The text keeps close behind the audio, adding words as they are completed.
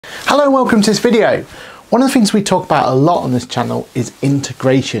Hello and welcome to this video. One of the things we talk about a lot on this channel is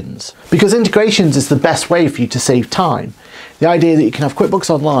integrations, because integrations is the best way for you to save time. The idea that you can have QuickBooks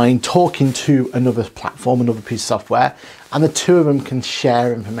Online talking to another platform, another piece of software, and the two of them can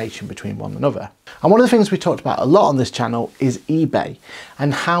share information between one another. And one of the things we talked about a lot on this channel is eBay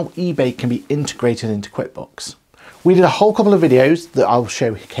and how eBay can be integrated into QuickBooks. We did a whole couple of videos that I'll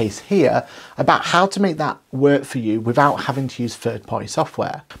showcase here about how to make that work for you without having to use third-party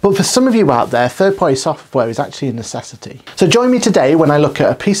software. But for some of you out there, third-party software is actually a necessity. So join me today when I look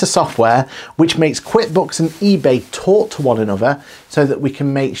at a piece of software which makes QuickBooks and eBay talk to one another so that we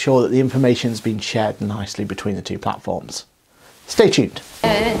can make sure that the information is being shared nicely between the two platforms. Stay tuned.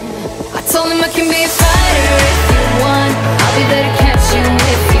 I told him I can be a fighter if you want. I'll be there to catch you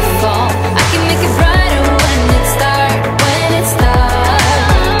if you fall. I can make it brighter when it's dark, when it's dark.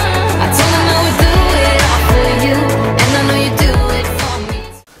 I told him I would do it all for you, and I know you do it for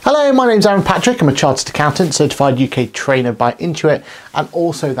me. Hello, my name's Aaron Patrick. I'm a Chartered Accountant, Certified UK Trainer by Intuit, and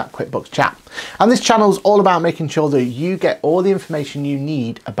also that QuickBooks chap. And this channel is all about making sure that you get all the information you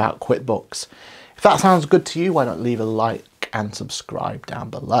need about QuickBooks. If that sounds good to you, why not leave a like and subscribe down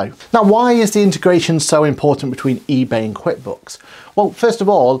below. Now, why is the integration so important between eBay and QuickBooks? Well, first of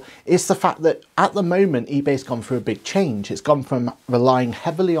all, it's the fact that at the moment, eBay's gone through a big change. It's gone from relying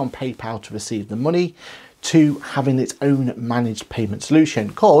heavily on PayPal to receive the money to having its own managed payment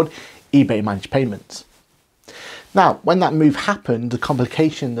solution called eBay Managed Payments. Now, when that move happened, the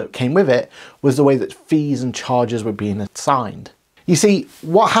complication that came with it was the way that fees and charges were being assigned. You see,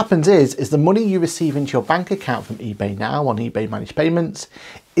 what happens is the money you receive into your bank account from eBay now on eBay Managed Payments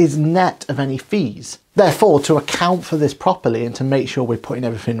is net of any fees. Therefore, to account for this properly and to make sure we're putting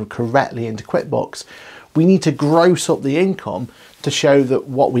everything correctly into QuickBooks, we need to gross up the income to show that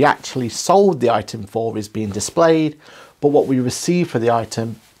what we actually sold the item for is being displayed, but what we receive for the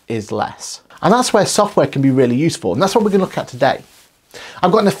item is less. And that's where software can be really useful, and that's what we're going to look at today.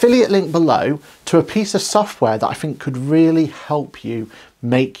 I've got an affiliate link below to a piece of software that I think could really help you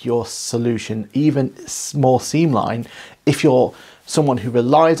make your solution even more streamlined if you're someone who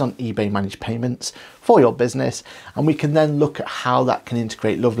relies on eBay Managed Payments for your business, and we can then look at how that can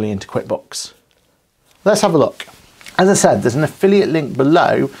integrate lovely into QuickBooks. Let's have a look. As I said, there's an affiliate link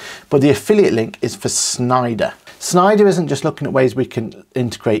below, but the affiliate link is for Snyder. Snyder isn't just looking at ways we can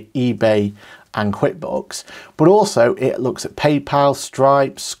integrate eBay and QuickBooks, but also it looks at PayPal,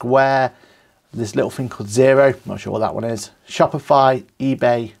 Stripe, Square, this little thing called Xero, not sure what that one is, Shopify,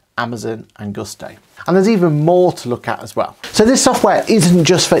 eBay, Amazon, and Gusto. And there's even more to look at as well. So this software isn't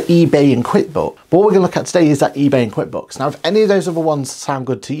just for eBay and QuickBooks, but what we're going to look at today is that eBay and QuickBooks. Now, if any of those other ones sound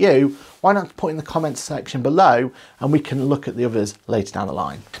good to you, why not put in the comments section below and we can look at the others later down the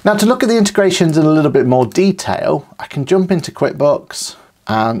line. Now, to look at the integrations in a little bit more detail, I can jump into QuickBooks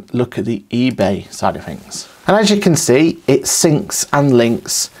and look at the eBay side of things. And as you can see, it syncs and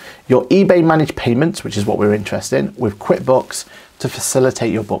links your eBay Managed Payments, which is what we're interested in, with QuickBooks to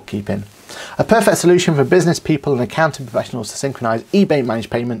facilitate your bookkeeping. A perfect solution for business people and accounting professionals to synchronize eBay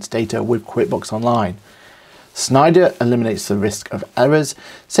Managed Payments data with QuickBooks Online. Snyder eliminates the risk of errors,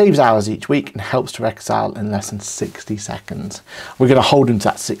 saves hours each week, and helps to reconcile in less than 60 seconds. We're going to hold them to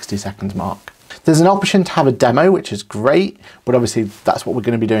that 60 seconds mark. There's an option to have a demo, which is great, but obviously that's what we're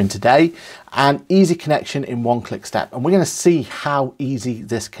going to be doing today, and easy connection in one-click step. And we're going to see how easy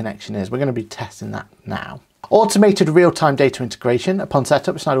this connection is. We're going to be testing that now. Automated real-time data integration. Upon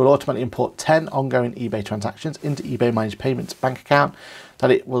setup, Snyder will automatically import 10 ongoing eBay transactions into eBay Managed Payments bank account that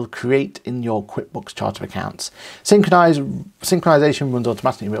it will create in your QuickBooks chart of accounts. Synchronization runs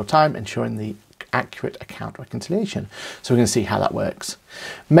automatically in real time, ensuring the accurate account reconciliation. So we're going to see how that works.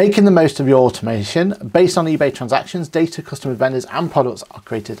 Making the most of your automation. Based on eBay transactions, data, customers, vendors and products are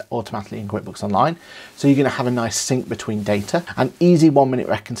created automatically in QuickBooks Online. So you're going to have a nice sync between data and easy 1-minute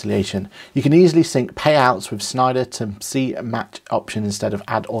reconciliation. You can easily sync payouts with Snyder to see a match option instead of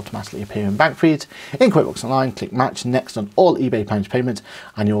add automatically appearing bank feeds. In QuickBooks Online, click match next on all eBay Managed Payments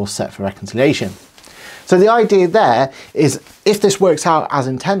and you're all set for reconciliation. So the idea there is if this works out as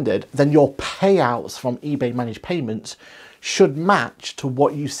intended, then your payouts from eBay Managed Payments should match to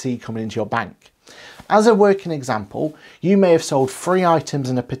what you see coming into your bank. As a working example, you may have sold 3 items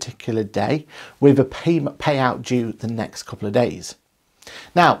in a particular day with a payout due the next couple of days.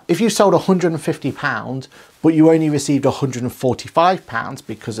 Now, if you sold £150, but you only received £145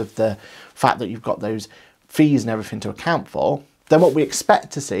 because of the fact that you've got those fees and everything to account for, then what we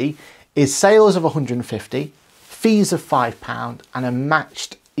expect to see is sales of 150, fees of £5 and a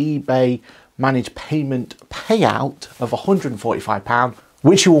matched eBay Managed Payment payout of £145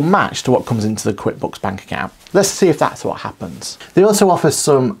 which you will match to what comes into the QuickBooks bank account. Let's see if that's what happens. They also offer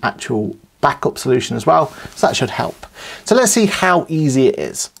some actual backup solution as well, so that should help. So let's see how easy it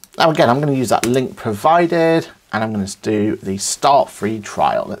is. Now again, I'm going to use that link provided, and I'm going to do the start free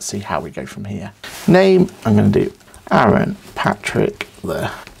trial. Let's see how we go from here. Name, I'm going to do Aaron Patrick,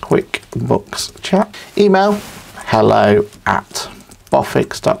 the QuickBooks chat. Email,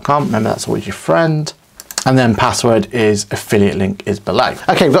 hello@boffix.com. Remember, that's always your friend. And then password is affiliate link is below.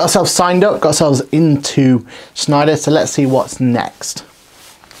 Okay, we've got ourselves signed up, got ourselves into Schneider. So let's see what's next.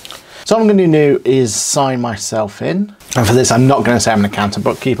 So what I'm going to do is sign myself in. And for this, I'm not going to say I'm an accountant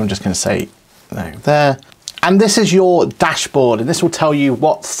bookkeeper. I'm just going to say there. And this is your dashboard, and this will tell you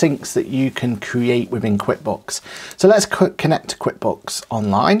what syncs that you can create within QuickBooks. So let's connect to QuickBooks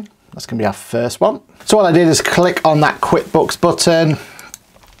Online. That's going to be our first one. So what I did is click on that QuickBooks button,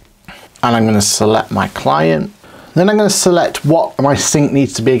 and I'm going to select my client. Then I'm going to select what my sync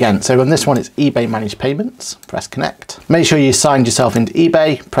needs to be again. So on this one, it's eBay Managed Payments. Press connect. Make sure you signed yourself into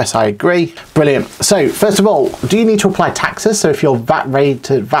eBay. Press I agree. Brilliant. So first of all, do you need to apply taxes? So if you're VAT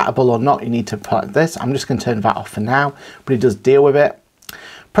rated, VATable or not, you need to apply this. I'm just going to turn VAT off for now, but it does deal with it.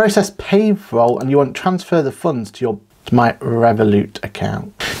 Process payroll, and you want to transfer the funds to my Revolut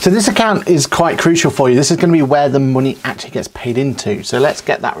account. So this account is quite crucial for you. This is going to be where the money actually gets paid into. So let's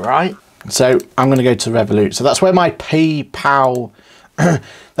get that right. So I'm going to go to Revolut. So that's where my PayPal,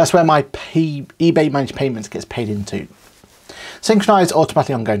 that's where my eBay Managed Payments gets paid into. Synchronize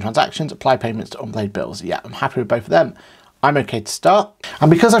automatically ongoing transactions, apply payments to unpaid bills. Yeah, I'm happy with both of them. I'm okay to start. And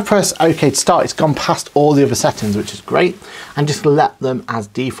because I've pressed okay to start, it's gone past all the other settings, which is great, and just let them as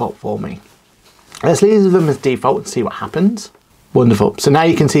default for me. Let's leave them as default and see what happens. Wonderful. So now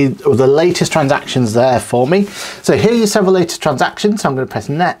you can see all the latest transactions there for me. So here are your several latest transactions. So I'm going to press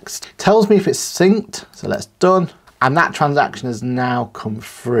next. Tells me if it's synced. So let's done. And that transaction has now come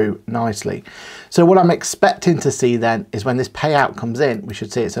through nicely. So what I'm expecting to see then is when this payout comes in, we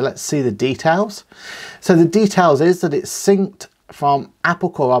should see it. So let's see the details. So the details is that it's synced from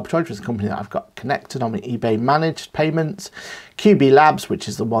AppleCore Production, which is a company that I've got connected on my eBay Managed Payments, QB Labs, which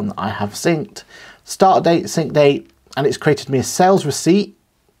is the one that I have synced, start date, sync date, and it's created me a sales receipt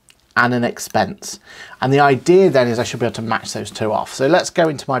and an expense. And the idea then is I should be able to match those two off. So let's go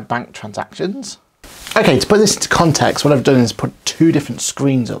into my bank transactions. Okay, to put this into context, what I've done is put two different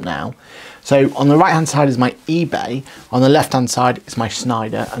screens up now. So on the right hand side is my eBay, on the left hand side is my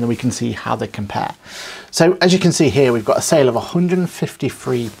Schneider, and then we can see how they compare. So as you can see here, we've got a sale of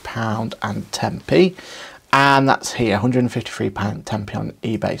 £153.10p, and that's here, £153.10p on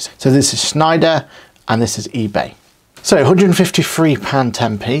eBay. So this is Schneider and this is eBay. So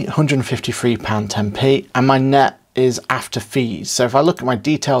 £153.10p, £153.10p, and my net is after fees. So if I look at my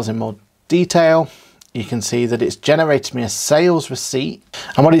details in more detail, you can see that it's generated me a sales receipt.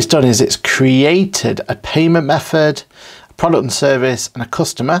 And what it's done is it's created a payment method, a product and service, and a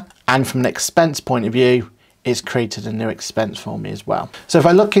customer. And from an expense point of view, it's created a new expense for me as well. So if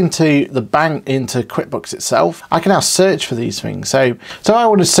I look into the bank, into QuickBooks itself, I can now search for these things. So I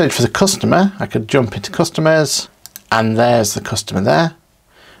want to search for the customer. I could jump into customers, and there's the customer there.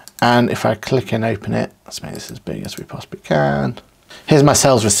 And if I click and open it, let's make this as big as we possibly can. Here's my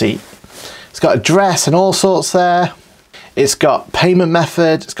sales receipt. It's got address and all sorts there. It's got payment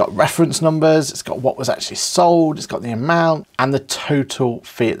method, it's got reference numbers, it's got what was actually sold, it's got the amount and the total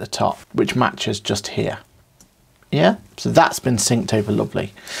fee at the top, which matches just here. Yeah, so that's been synced over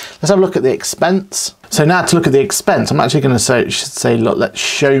lovely. Let's have a look at the expense. So now to look at the expense, I'm actually going to say, look, let's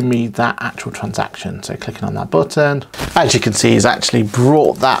show me that actual transaction. So clicking on that button, as you can see, it's actually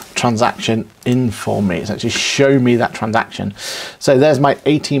brought that transaction in for me. It's actually shown me that transaction. So there's my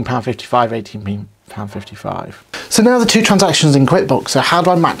 £18.55, £18.55. So now the two transactions in QuickBooks. So how do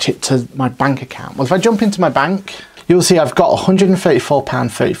I match it to my bank account? Well, if I jump into my bank, you'll see I've got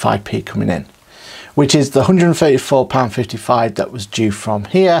 £134.35p coming in, which is the £134.55 that was due from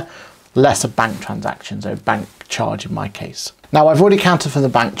here, less a bank transaction, so bank charge in my case. Now I've already counted for the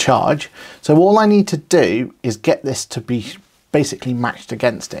bank charge, so all I need to do is get this to be basically matched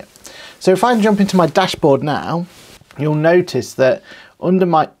against it. So if I jump into my dashboard now, you'll notice that under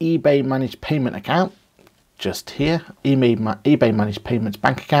my eBay Managed Payment account, just here, eBay Managed Payments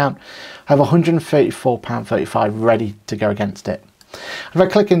bank account, I have £134.35 ready to go against it. If I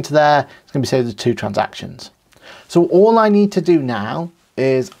click into there, it's going to be say the two transactions. So all I need to do now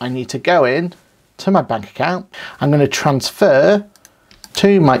is I need to go in to my bank account. I'm going to transfer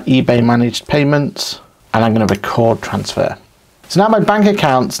to my eBay Managed Payments, and I'm going to record transfer. So now my bank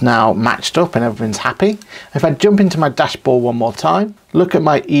account's now matched up and everything's happy. If I jump into my dashboard one more time, look at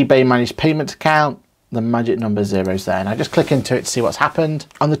my eBay Managed Payments account, the magic number zeros there, and I just click into it to see what's happened.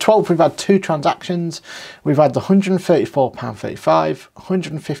 On the 12th, we've had 2 transactions. We've had the £134.35,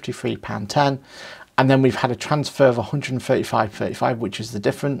 £153.10, and then we've had a transfer of £135.35, which is the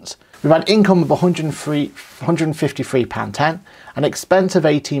difference. We've had income of £153.10, an expense of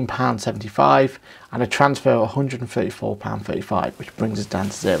 £18.75, and a transfer of £134.35, which brings us down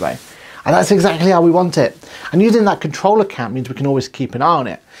to 0. And that's exactly how we want it. And using that control account means we can always keep an eye on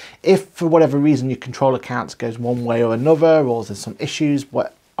it. If for whatever reason your control account goes one way or another, or there's some issues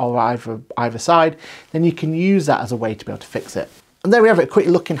or either side, then you can use that as a way to be able to fix it. And there we have it, a quick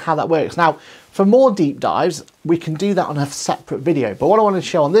look in how that works. Now, for more deep dives, we can do that on a separate video. But what I want to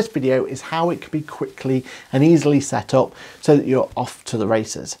show on this video is how it can be quickly and easily set up so that you're off to the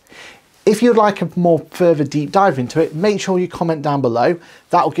races. If you'd like a more further deep dive into it, make sure you comment down below.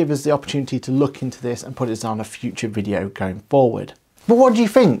 That will give us the opportunity to look into this and put it on a future video going forward. But what do you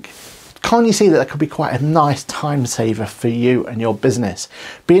think? Can't you see that could be quite a nice time saver for you and your business?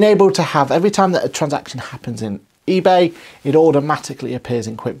 Being able to have, every time that a transaction happens in eBay, it automatically appears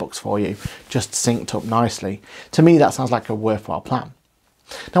in QuickBooks for you, just synced up nicely. To me, that sounds like a worthwhile plan.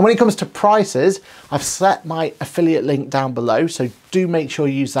 Now, when it comes to prices, I've set my affiliate link down below, so do make sure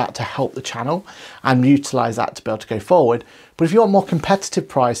you use that to help the channel and utilize that to be able to go forward. But if you want more competitive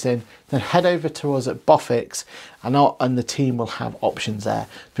pricing, then head over to us at Boffix, and the team will have options there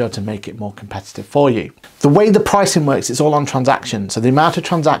to be able to make it more competitive for you. The way the pricing works, it's all on transactions. So the amount of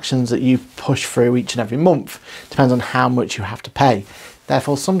transactions that you push through each and every month depends on how much you have to pay.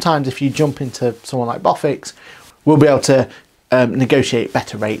 Therefore, sometimes if you jump into someone like Boffix, we'll be able to negotiate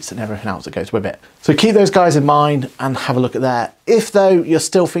better rates and everything else that goes with it. So keep those guys in mind and have a look at that. If though you're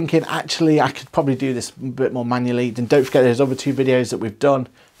still thinking, actually, I could probably do this a bit more manually, then don't forget there's other 2 videos that we've done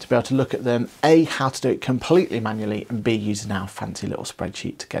to be able to look at them. A, how to do it completely manually, and B, using our fancy little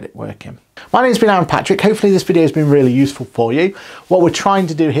spreadsheet to get it working. My name's been Aaron Patrick. Hopefully this video has been really useful for you. What we're trying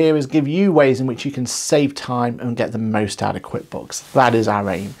to do here is give you ways in which you can save time and get the most out of QuickBooks. That is our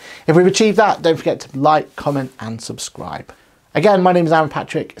aim. If we've achieved that, don't forget to like, comment and subscribe. Again, my name is Aaron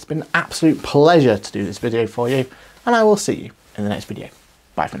Patrick. It's been an absolute pleasure to do this video for you, and I will see you in the next video.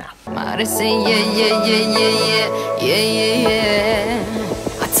 Bye for now. I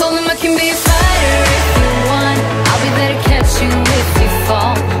told him I can be a fighter if you want. I'll be there to catch you if you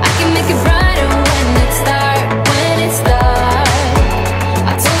fall. I can make it brighter when it's dark,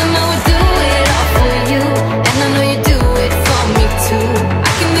 I told him I would do it all for you, and I know you do it for me too.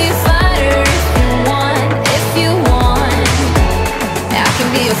 I can be a fighter if you want, I can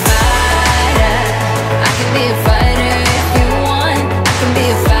be a fighter, I can be a fighter if you want. I can be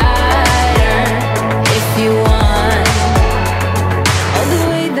a fighter if you want. All the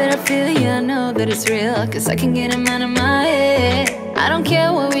way that I feel, yeah, I know that it's real, cause I can get him out of my head. I don't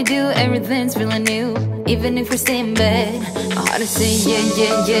care what we do, everything's feeling new. Even if we stay in bed, my heart is saying yeah,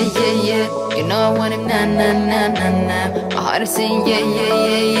 yeah, yeah, yeah, yeah. You know I want him, nah, nah, nah, nah, nah. My heart is saying yeah, yeah,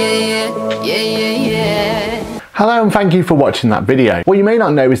 yeah, yeah, yeah, yeah, yeah, yeah. Hello and thank you for watching that video. What you may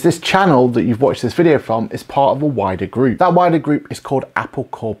not know is this channel that you've watched this video from is part of a wider group. That wider group is called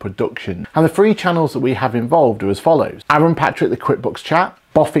AppleCore Production, and the 3 channels that we have involved are as follows: Aaron Patrick the QuickBooks Chat,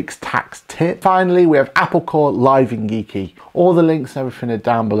 Boffix Tax Tip. Finally, we have AppleCore Live and Geeky. All the links and everything are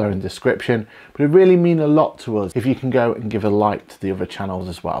down below in the description, but it really means a lot to us if you can go and give a like to the other channels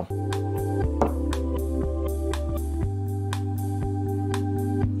as well.